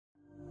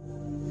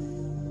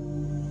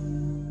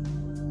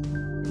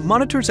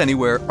Monitors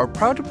Anywhere are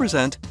proud to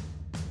present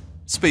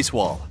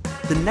Spacewall,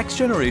 the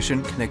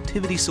next-generation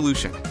connectivity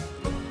solution.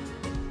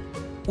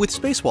 With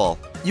Spacewall,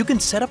 you can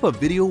set up a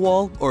video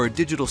wall or a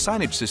digital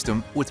signage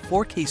system with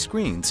 4K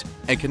screens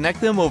and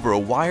connect them over a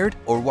wired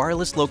or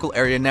wireless local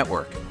area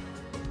network.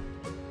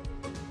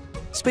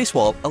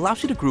 Spacewall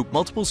allows you to group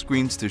multiple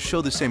screens to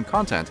show the same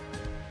content,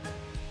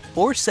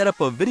 or set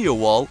up a video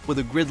wall with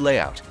a grid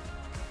layout.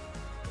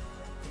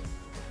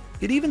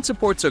 It even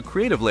supports a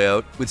creative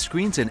layout with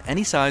screens in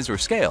any size or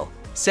scale,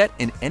 set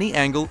in any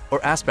angle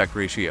or aspect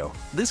ratio.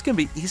 This can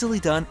be easily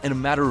done in a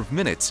matter of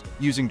minutes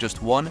using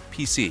just one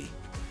PC.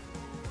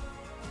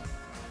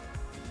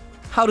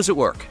 How does it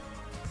work?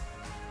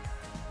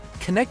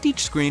 Connect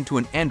each screen to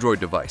an Android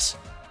device.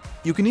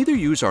 You can either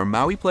use our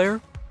MAUI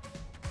player,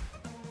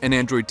 an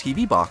Android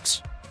TV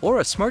box, or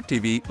a smart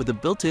TV with a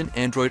built-in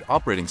Android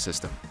operating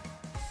system.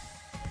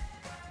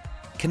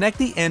 Connect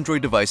the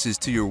Android devices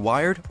to your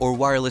wired or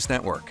wireless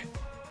network.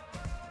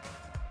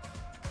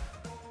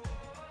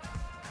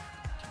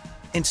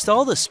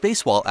 Install the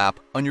Spacewall app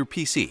on your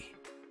PC.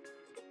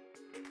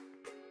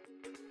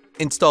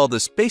 Install the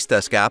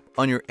Spacedesk app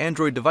on your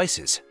Android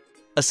devices.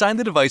 Assign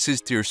the devices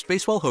to your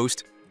Spacewall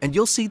host, and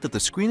you'll see that the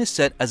screen is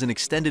set as an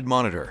extended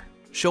monitor,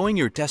 showing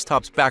your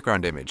desktop's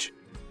background image.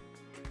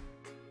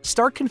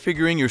 Start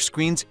configuring your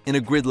screens in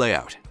a grid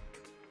layout.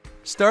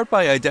 Start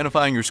by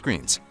identifying your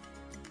screens.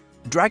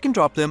 Drag and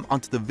drop them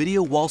onto the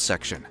video wall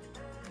section.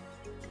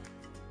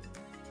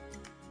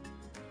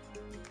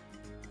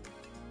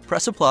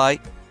 Press Apply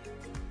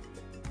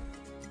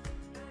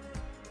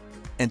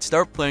and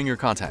start playing your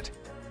content.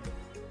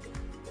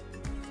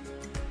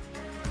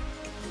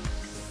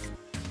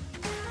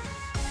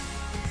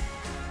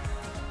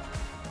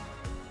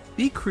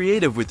 Be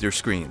creative with your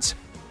screens.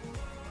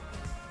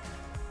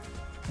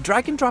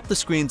 Drag and drop the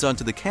screens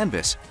onto the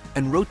canvas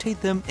and rotate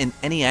them in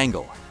any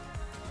angle.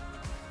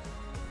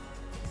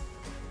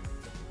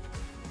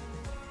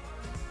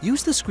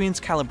 Use the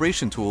screen's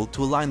calibration tool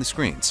to align the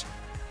screens.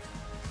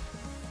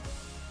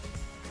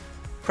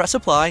 Press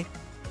Apply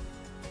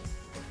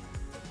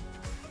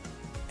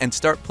and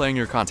start playing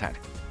your content.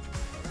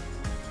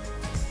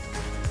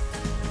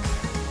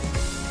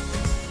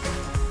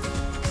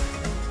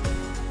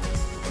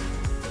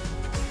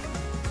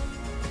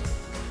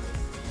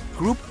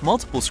 Group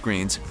multiple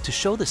screens to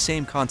show the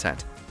same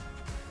content.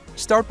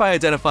 Start by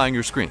identifying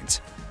your screens.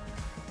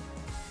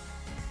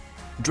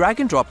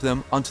 Drag and drop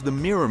them onto the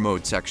mirror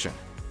mode section.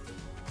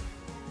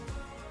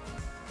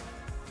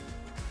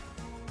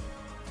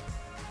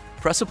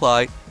 Press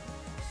Apply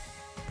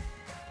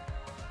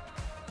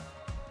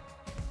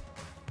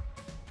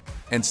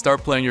and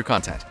start playing your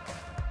content.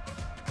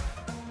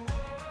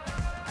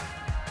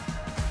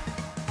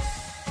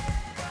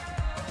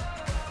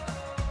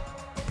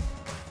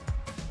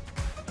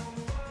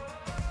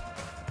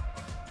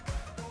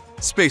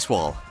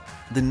 Spacewall,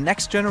 the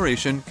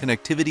next-generation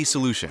connectivity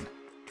solution.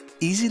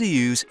 Easy to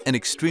use and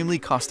extremely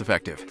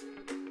cost-effective.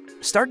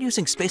 Start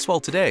using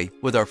Spacewall today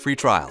with our free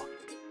trial.